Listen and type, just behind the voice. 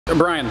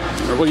Brian,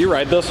 will you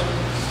ride this?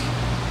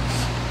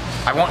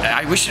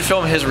 We should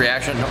film his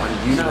reaction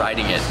on you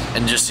riding it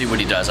and just see what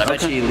he does. I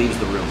bet you he leaves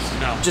the room.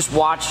 No. Just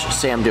watch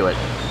Sam do it.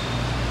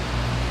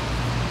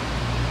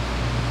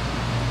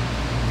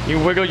 You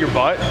wiggle your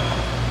butt?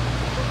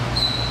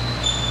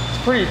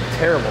 It's pretty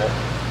terrible.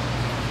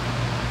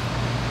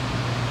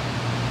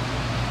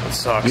 That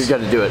sucks. You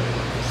gotta do it.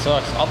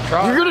 Sucks. I'll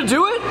try. You're gonna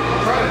do it?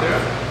 I'll try to do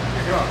it.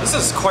 Here you go. This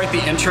is quite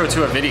the intro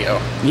to a video.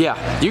 Yeah,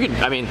 you can,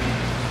 I mean.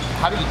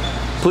 How do you?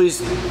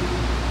 Please.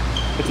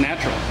 It's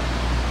natural.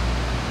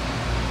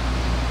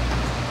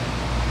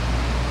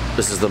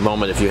 This is the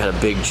moment if you had a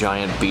big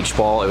giant beach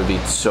ball, it would be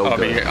so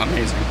good. It'd be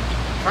amazing.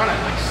 I'm trying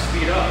to like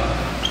speed up.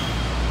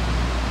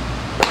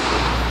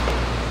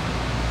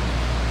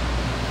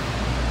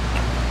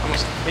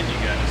 Almost hit you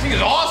guys. This thing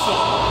is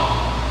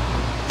awesome!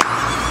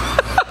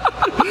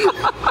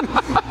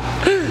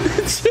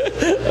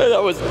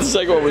 That was, the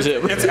second one was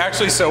him. It's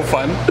actually so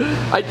fun.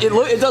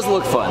 It does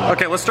look fun.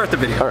 Okay, let's start the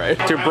video. All right.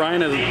 Dude,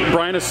 Brian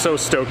is so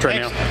stoked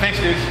right now. Thanks,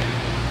 dude.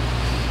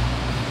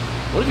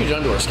 What have you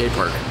done to our skate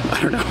park? I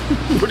don't know.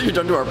 What have you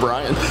done to our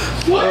Brian?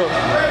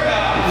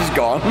 He's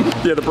gone.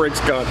 Yeah, the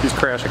brake's gone. He's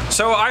crashing.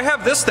 So I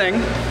have this thing,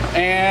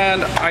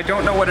 and I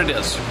don't know what it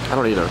is. I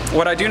don't either.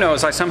 What I do know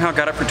is I somehow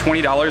got it for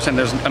 $20, and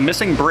there's a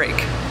missing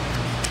brake.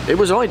 It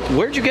was only,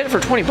 where'd you get it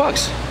for 20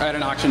 bucks? At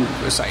an auction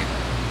site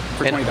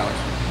for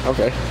 $20.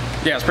 Okay.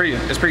 Yeah, it's pretty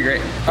great.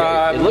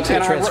 Yeah, it looks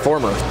like a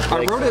transformer.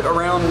 I rode it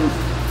around.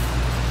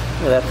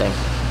 Look at that thing.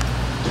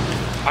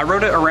 I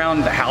rode it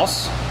around the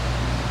house,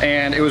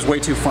 and it was way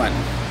too fun.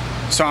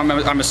 So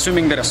I'm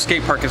assuming that a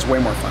skate park is way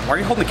more fun. Why are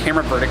you holding the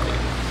camera vertically?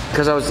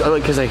 Because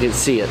I could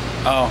see it.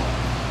 Oh.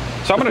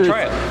 So I'm gonna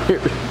try it.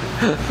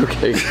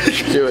 Okay,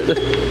 do it.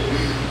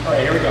 All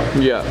right, here we go.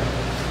 Yeah.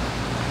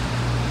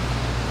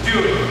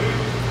 Dude,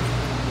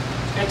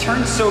 it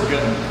turns so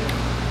good.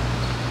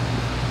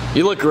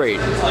 You look great.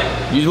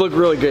 You look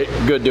really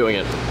good doing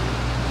it.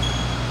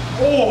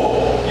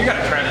 Oh, you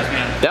gotta try this,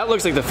 man. That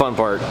looks like the fun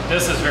part.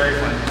 This is very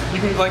fun. You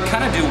can like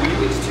kind of do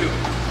wheelies too.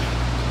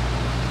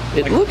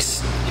 It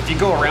looks. If you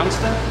go around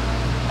stuff.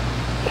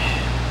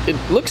 It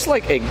looks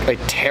like a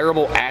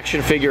terrible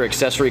action figure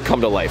accessory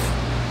come to life.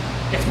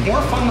 It's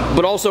more fun than.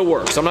 But also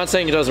works. I'm not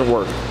saying it doesn't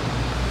work.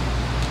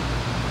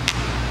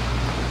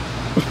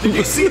 Did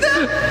you see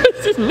that?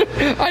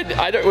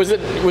 I don't. Was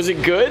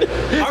it good?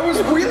 I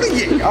was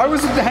wheeling.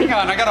 Hang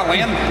on. I gotta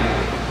land there.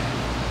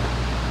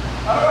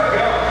 How do I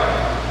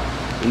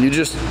go? You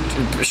just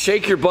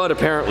shake your butt,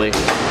 apparently.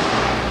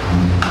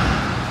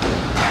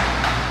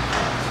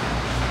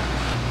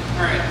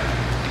 Alright.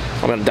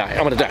 I'm gonna die.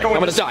 I'm gonna die. I'm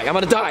gonna die. I'm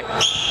gonna die.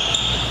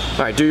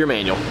 Alright, do your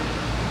manual.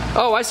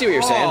 Oh, I see what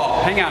you're saying.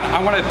 Oh, hang on.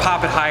 I want to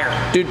pop it higher.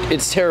 Dude,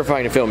 it's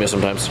terrifying to film you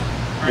sometimes.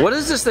 Right. What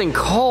is this thing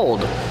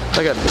called?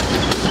 Like a...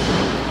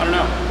 I don't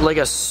know. Like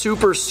a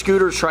super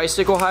scooter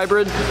tricycle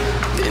hybrid?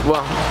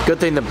 Well, good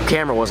thing the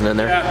camera wasn't in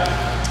there. Yeah.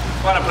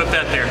 Why don't I put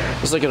that there?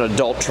 It's like an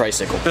adult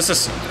tricycle. This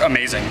is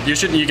amazing.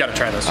 You gotta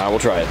try this. I will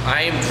try it.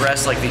 I am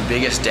dressed like the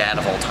biggest dad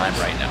of all time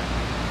right now.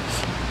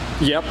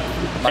 Yep.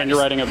 And you're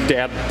riding a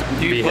dad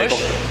vehicle.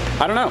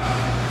 Push? I don't know.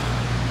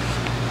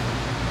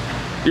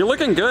 You're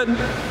looking good. I'm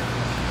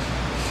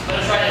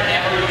gonna try to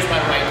never use my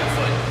right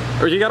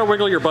foot. Or you gotta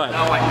wiggle your butt.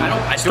 No, I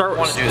don't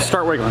want to do that.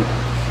 Start wiggling.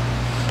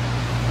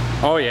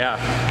 Oh yeah.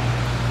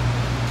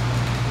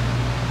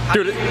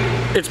 Dude,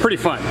 it's pretty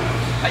fun.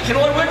 I can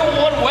only wiggle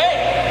one way.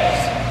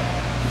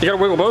 You gotta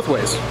wiggle both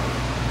ways.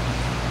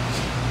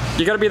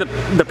 You gotta be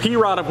the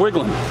P-Rod of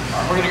wiggling.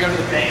 We're gonna go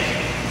to the bank.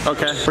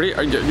 Okay.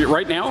 Are you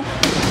right now?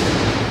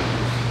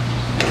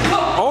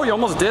 Oh, you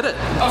almost did it.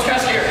 I was kind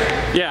of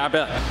scared. Yeah, I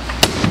bet.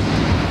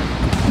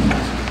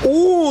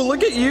 Ooh,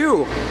 look at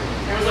you.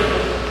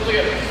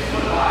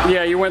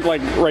 Yeah, you went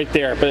like right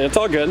there, but it's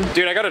all good.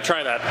 Dude, I gotta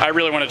try that. I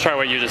really want to try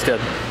what you just did.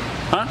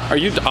 Huh? Are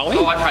you ollie?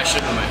 Oh, I probably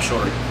shouldn't have been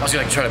short. I was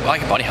gonna try to, I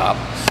can bunny hop,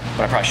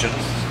 but I probably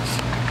shouldn't.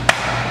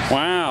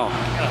 Wow.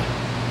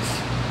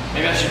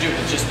 Maybe I should do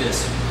it just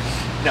this.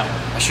 No,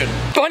 I shouldn't.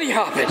 Bunny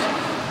hop it!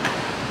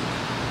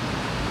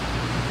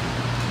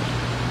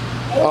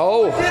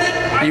 Oh,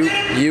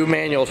 you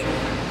manualed.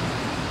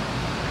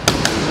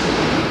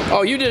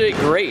 Oh, you did it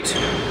great.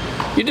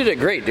 You did it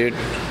great, dude.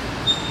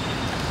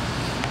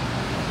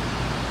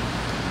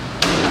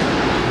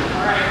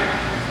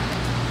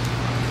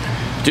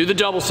 Do the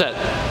double set.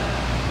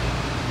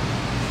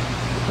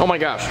 Oh my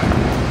gosh.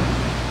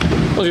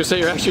 I was gonna say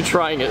you're actually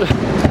trying it.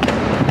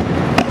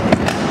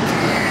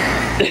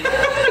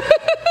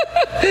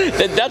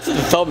 That's the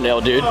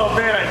thumbnail, dude. Oh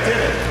man, I did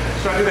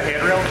it. Should I do the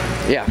handrail?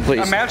 Yeah,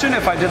 please. Imagine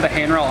if I did the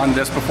handrail on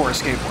this before a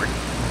skateboard.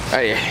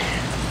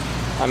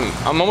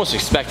 I'm almost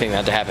expecting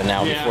that to happen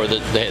now before the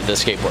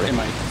skateboard. It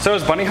might. So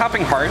is bunny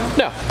hopping hard?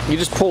 No, you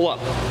just pull up.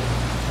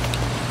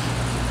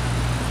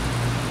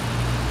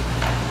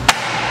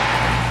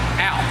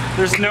 Ow.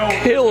 There's no...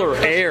 Killer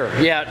air.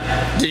 Yeah.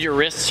 Did your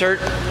wrists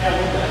hurt?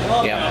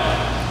 Yeah.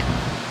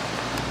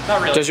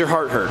 Not really. Does your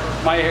heart hurt?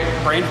 My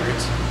brain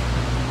hurts.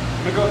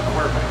 I'm gonna go with the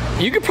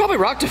quarterback. You could probably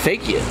rock to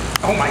fake it.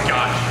 Oh my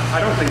gosh.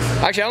 I don't think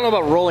so. Actually, I don't know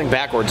about rolling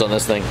backwards on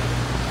this thing.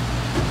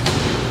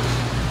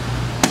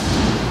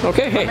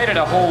 Okay, I hey. made it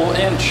a whole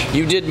inch.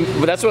 You did,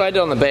 but that's what I did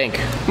on the bank.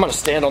 I'm gonna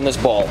stand on this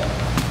ball.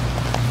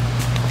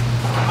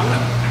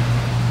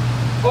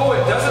 Oh,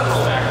 it doesn't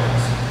roll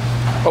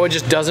backwards. Oh, it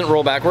just doesn't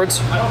roll backwards?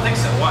 I don't think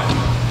so. What?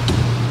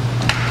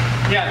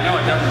 Yeah, no,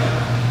 it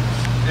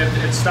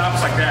doesn't. It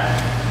stops like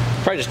that.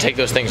 Probably just take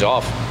those things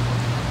off.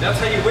 That's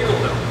how you wiggle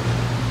though.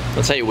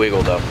 That's how you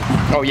wiggle though.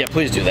 Oh yeah,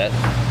 please do that.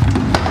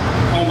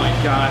 Oh my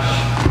gosh.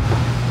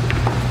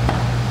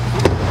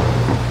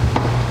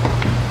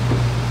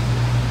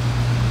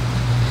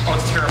 Oh,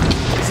 it's terrible.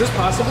 Is this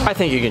possible? I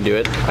think you can do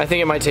it. I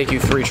think it might take you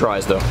 3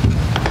 tries though.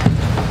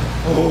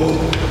 Oh.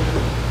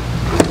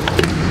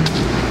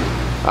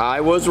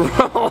 I was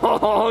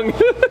wrong.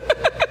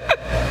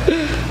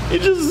 You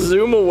just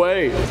zoom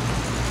away.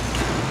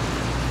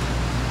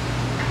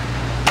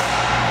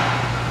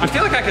 I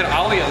feel like I could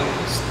ollie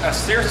a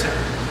stair step.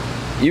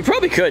 You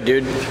probably could,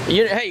 dude.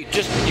 Hey,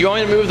 you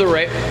want me to move the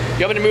rail?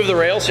 You want me to move the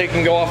rail so you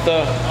can go off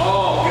the?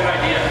 Oh, good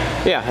idea.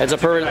 Yeah,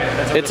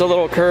 it's a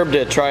little curb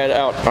to try it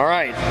out. All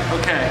right.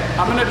 Okay,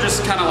 I'm gonna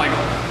just kind of like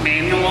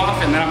manual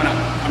off, and then I'm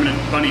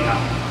gonna bunny hop.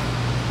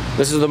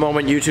 This is the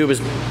moment YouTube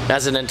is,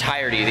 as an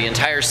entirety, the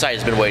entire site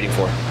has been waiting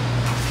for.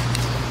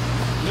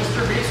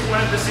 Mr. Beast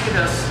wanted to see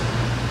this.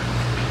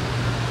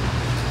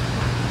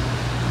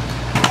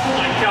 Oh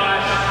my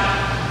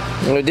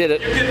gosh. Well, I did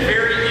it. You could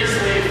very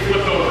easily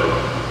flip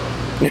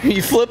over.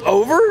 You flip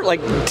over?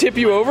 Like tip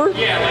you over?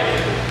 Yeah,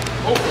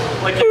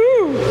 like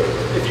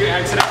if you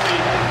accidentally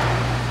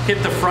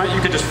hit the front, you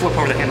could just flip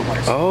over the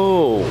handlebars.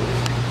 Oh,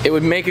 it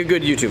would make a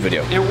good YouTube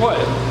video. It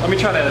would. Let me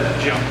try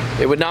that jump.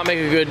 It would not make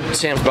a good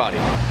Sam's body.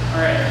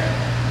 All right,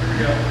 here we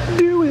go.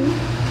 Do it.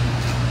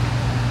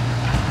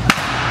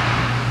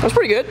 That's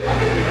pretty good.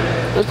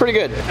 That's pretty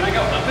good. Can I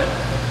go up it?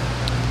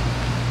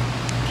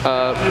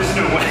 There's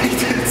no way.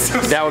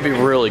 That would be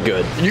really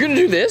good. You're gonna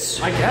do this?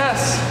 I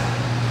guess.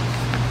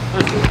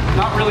 There's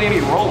not really any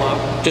roll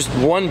up. Just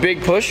one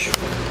big push?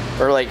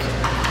 Or like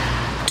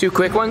 2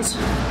 quick ones?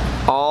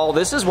 Oh,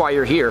 this is why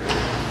you're here.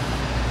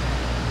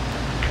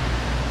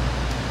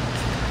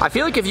 I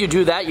feel like if you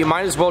do that, you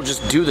might as well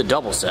just do the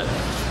double set.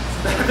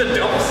 The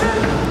double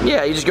set?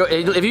 Yeah, you just go,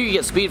 if you can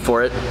get speed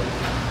for it.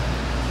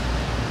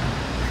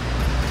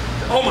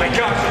 Oh my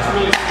gosh, that's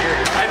really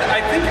scary.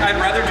 I think I'd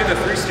rather do the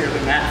 3-stair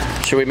than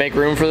that. Should we make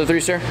room for the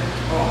 3-stair?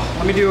 Oh,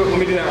 let me do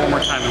that one more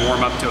time and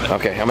warm up to it.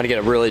 Okay, I'm gonna get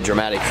a really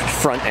dramatic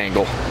front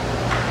angle.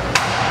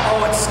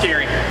 Oh, it's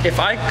scary. If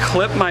I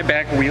clip my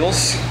back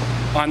wheels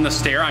on the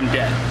stair, I'm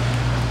dead.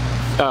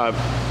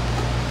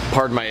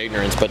 Pardon my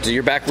ignorance, but do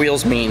your back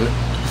wheels mean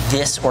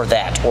this or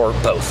that, or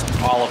both?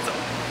 All of them.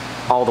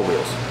 All the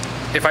wheels.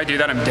 If I do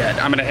that, I'm dead.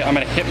 I'm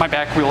gonna hit my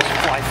back wheels,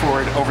 fly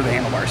forward over the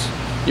handlebars.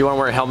 You want to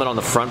wear a helmet on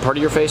the front part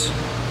of your face?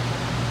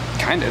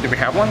 Kinda. Do we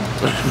have one?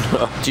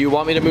 Do you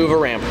want me to move a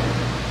ramp?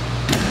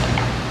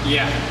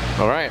 Yeah.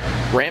 All right,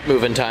 ramp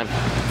moving time.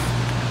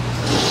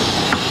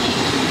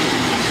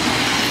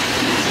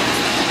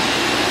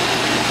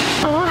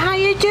 Oh, how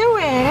you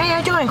doing? How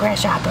you doing,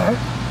 Grasshopper?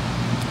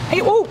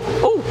 Hey, oh.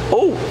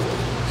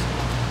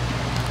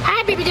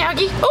 Hi, baby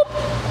doggy. Oh.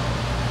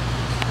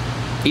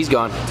 He's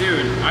gone.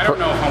 Dude, I don't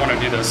know if I want to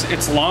do this.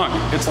 It's long.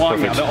 It's long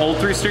Perfect. now. The old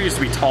 3-stair used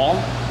to be tall.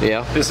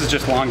 Yeah. This is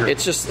just longer.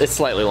 It's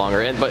slightly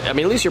longer, but I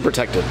mean, at least you're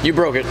protected. You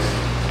broke it.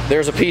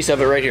 There's a piece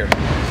of it right here.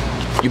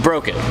 You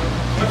broke it.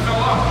 What fell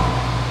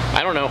off?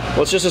 I don't know.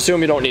 Let's just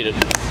assume you don't need it.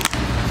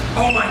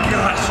 Oh my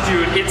gosh,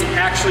 dude, it's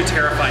actually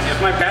terrifying.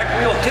 If my back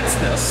wheel hits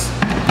this,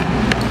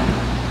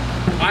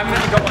 I'm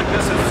gonna go like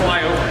this and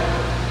fly over it.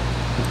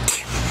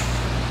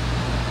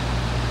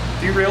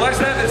 Do you realize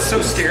that? It's so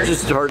scary.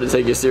 It's just hard to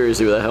take you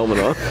seriously with that helmet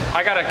on.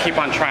 I gotta keep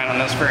on trying on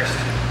this first.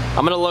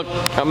 I'm gonna look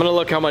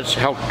how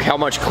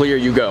much clear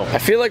you go. I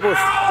feel like we're.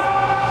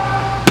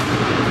 Ow!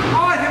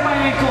 Oh, I hit my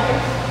ankle.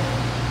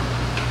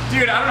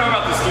 Dude, I don't know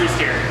about this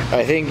 3-stair.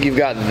 I think you've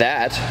got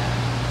that.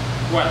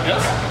 What,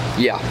 this?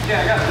 Yeah.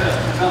 Yeah, I got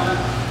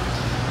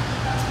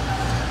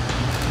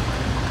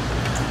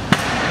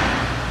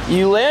this.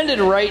 You landed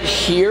right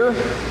here,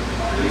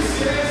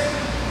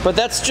 but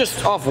that's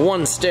just off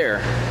one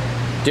stair.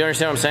 Do you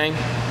understand what I'm saying?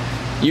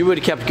 You would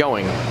have kept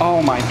going.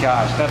 Oh my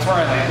gosh, that's where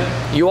I landed?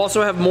 You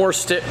also have more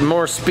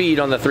speed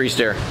on the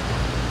 3-stair.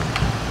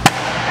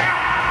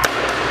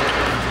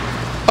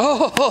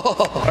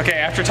 Oh! Okay,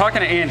 after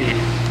talking to Andy,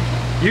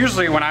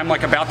 usually when I'm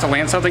like about to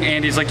land something,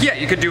 Andy's like, yeah,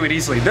 you could do it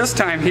easily. This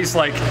time he's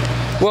like,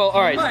 well,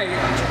 all right.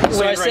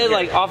 So I right said here.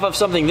 like off of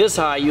something this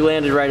high, you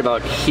landed right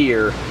about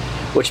here,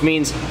 which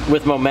means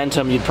with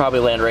momentum, you'd probably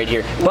land right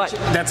here. But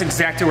that's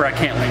exactly where I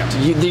can't land.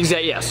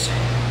 yes.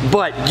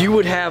 But you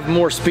would have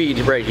more speed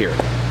right here.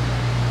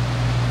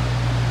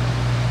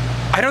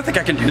 I don't think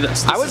I can do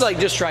this. I would like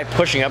just try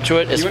pushing up to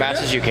it as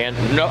fast as you can.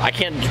 No, I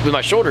can't with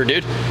my shoulder,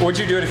 dude. Would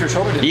you do it if your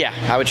shoulder did? Yeah,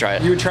 I would try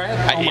it. You would try it?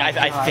 Oh my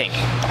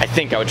I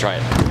think I would try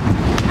it.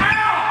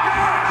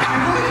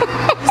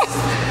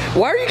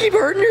 Why are you keep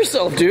hurting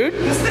yourself, dude?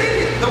 This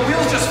thing, the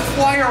wheels just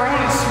fly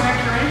around and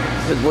smack your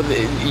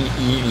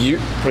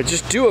ankles. But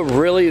just do a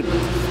really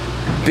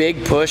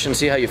big push and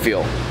see how you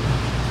feel.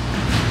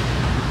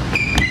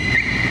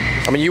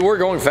 I mean, you were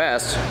going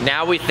fast.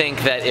 Now we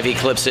think that if he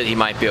clips it, he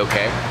might be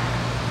okay.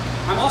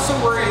 I'm also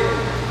worried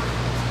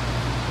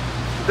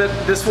that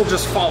this will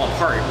just fall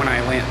apart when I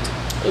land.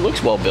 It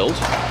looks well built.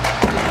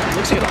 It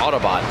looks like an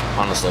Autobot,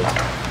 honestly.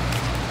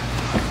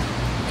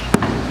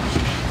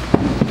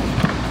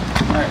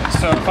 Alright,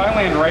 so if I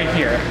land right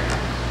here,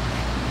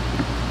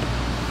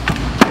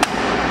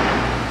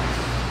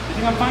 you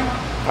think I'm fine?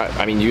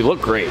 I mean, you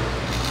look great.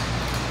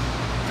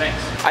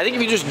 Thanks. I think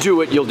if you just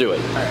do it, you'll do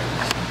it.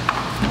 Alright.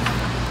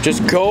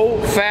 Just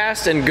go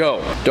fast and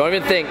go. Don't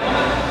even think.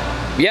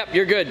 Yep,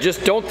 you're good.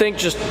 Just don't think,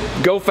 just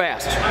go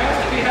fast. I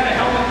asked if he had a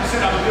helmet, he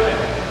said I'm good.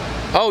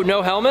 Oh,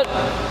 no helmet?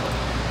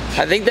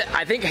 I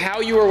think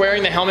how you were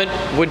wearing the helmet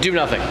would do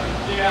nothing.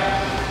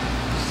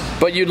 Yeah.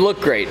 But you'd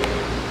look great.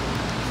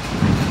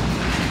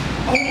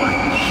 Oh my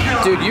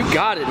God. Dude, you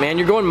got it, man.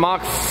 You're going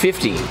Mach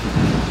 50. Dude,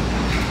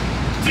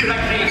 I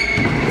can't.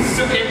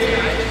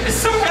 It's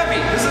so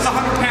heavy. This is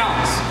 100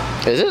 pounds.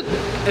 Is it?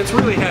 It's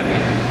really heavy.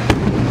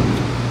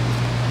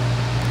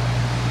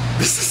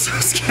 This is so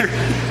scary.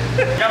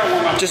 Gotta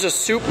warm up.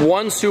 Just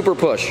one super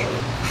push. I'm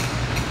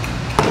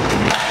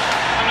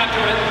not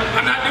doing it.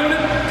 I'm not doing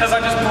it because I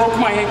just broke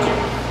my ankle.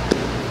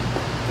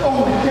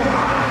 Oh my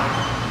God.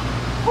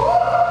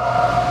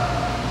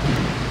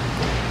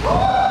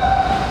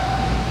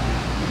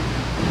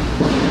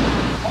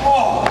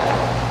 Oh,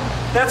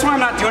 that's why I'm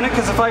not doing it,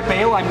 because if I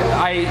bail,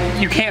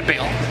 you can't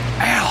bail.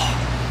 Ow.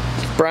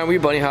 Brian, will you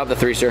bunny hop the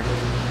 3-stair?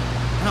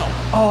 No.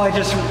 Oh,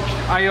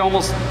 I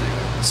almost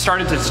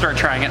started to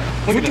trying it.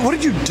 What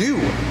did you do?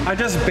 I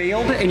just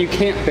bailed, and you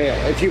can't bail.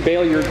 If you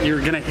bail,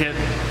 you're gonna hit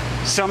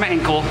some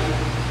ankle.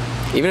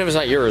 Even if it's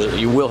not yours,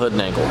 you will hit an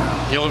ankle.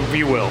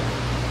 You will.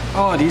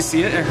 Oh, do you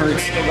see it? It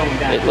hurts.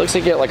 It looks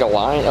like you got like a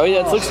line. Oh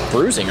yeah, it looks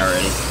bruising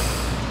already.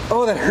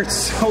 Oh, that hurts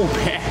so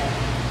bad.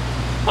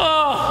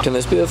 Oh. Can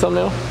this be the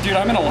thumbnail? Dude,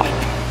 I'm in a lot of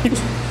pain.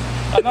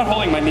 I'm not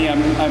holding my knee. I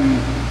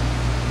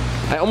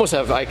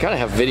kind of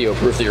have video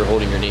proof that you're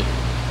holding your knee.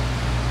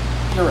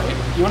 You're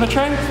right. You want to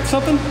try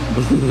something?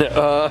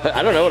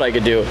 I don't know what I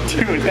could do.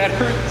 Dude, that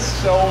hurts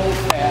so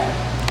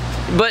bad.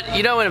 But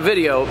you know, in a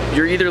video,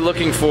 you're either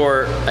looking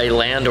for a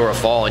land or a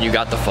fall, and you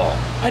got the fall.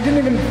 I didn't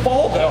even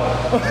fall though.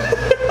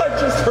 I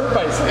just hurt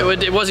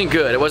myself. It wasn't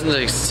good. It wasn't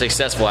a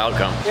successful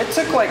outcome. It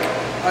took like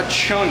a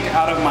chunk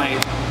out of my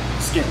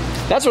skin.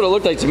 That's what it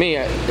looked like to me.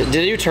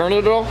 Did you turn it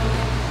at all?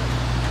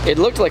 It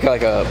looked like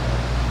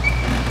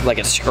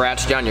it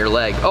scratched down your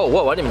leg. Oh,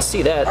 whoa, I didn't even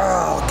see that.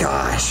 Oh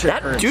gosh,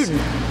 that hurts. Dude,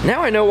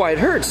 now I know why it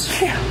hurts.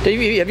 Yeah.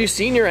 Have you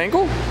seen your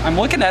ankle? I'm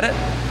looking at it.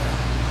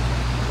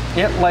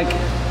 It like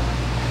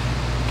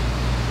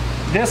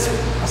this,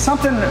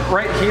 something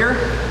right here.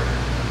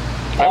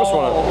 I almost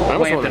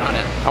want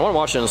to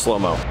watch it in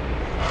slow-mo.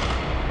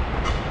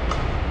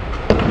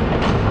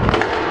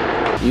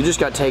 You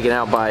just got taken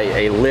out by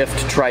a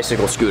lift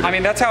tricycle scooter. I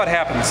mean, that's how it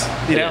happens.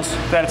 You know,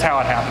 that's how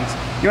it happens.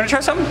 You want to try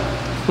something?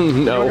 No.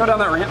 You want to go down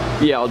that ramp?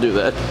 Yeah, I'll do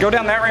that. Go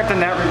down that ramp, then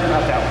that ramp, and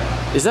not that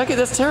one. Is that good?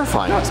 That's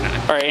terrifying. No, it's not.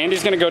 All right,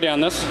 Andy's gonna go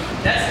down this.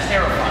 That's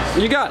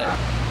terrifying. You got it.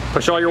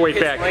 Push all your weight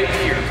back. Right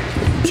here.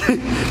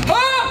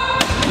 Ah!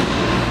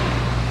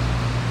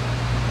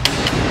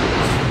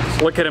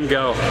 Look at him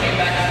go.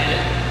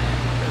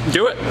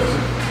 Do it.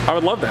 I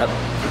would love that.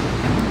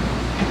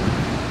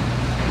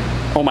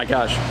 Oh my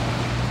gosh.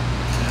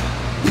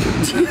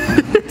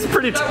 It's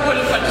pretty. It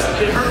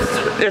hurts.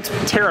 It's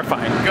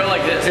terrifying. Go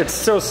like this. It's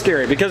so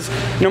scary because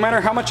no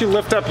matter how much you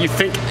lift up, you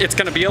think it's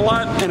gonna be a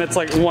lot, and it's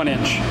like 1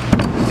 inch.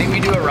 Think we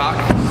do a rock?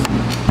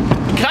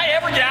 Can I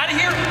ever get out of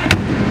here?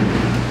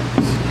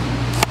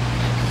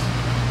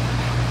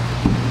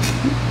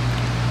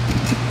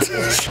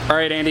 All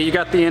right, Andy, you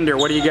got the ender.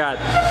 What do you got?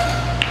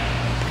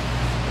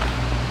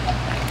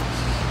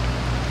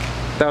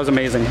 That was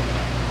amazing.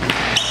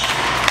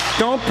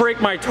 Don't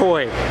break my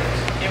toy.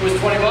 It was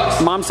 20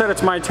 bucks. Mom said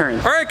it's my turn.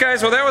 All right,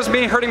 guys, well, that was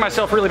me hurting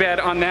myself really bad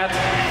on that.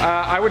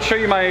 I would show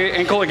you my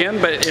ankle again,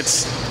 but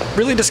it's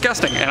really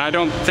disgusting, and I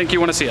don't think you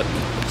want to see it.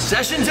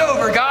 Session's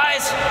over,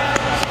 guys.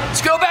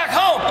 Let's go back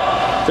home.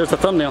 There's the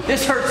thumbnail.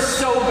 This hurts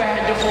so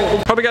bad to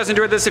hold. Hope you guys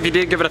enjoyed this. If you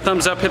did, give it a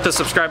thumbs up, hit the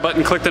subscribe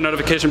button, click the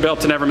notification bell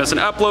to never miss an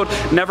upload.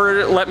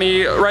 Never let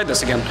me ride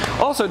this again.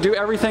 Also, do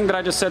everything that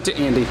I just said to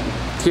Andy.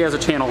 He has a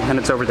channel, and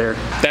it's over there.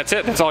 That's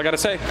it. That's all I got to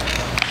say.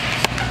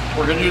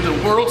 We're gonna do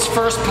the world's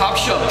first pop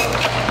shove.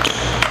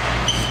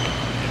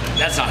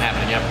 That's not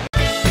happening yet.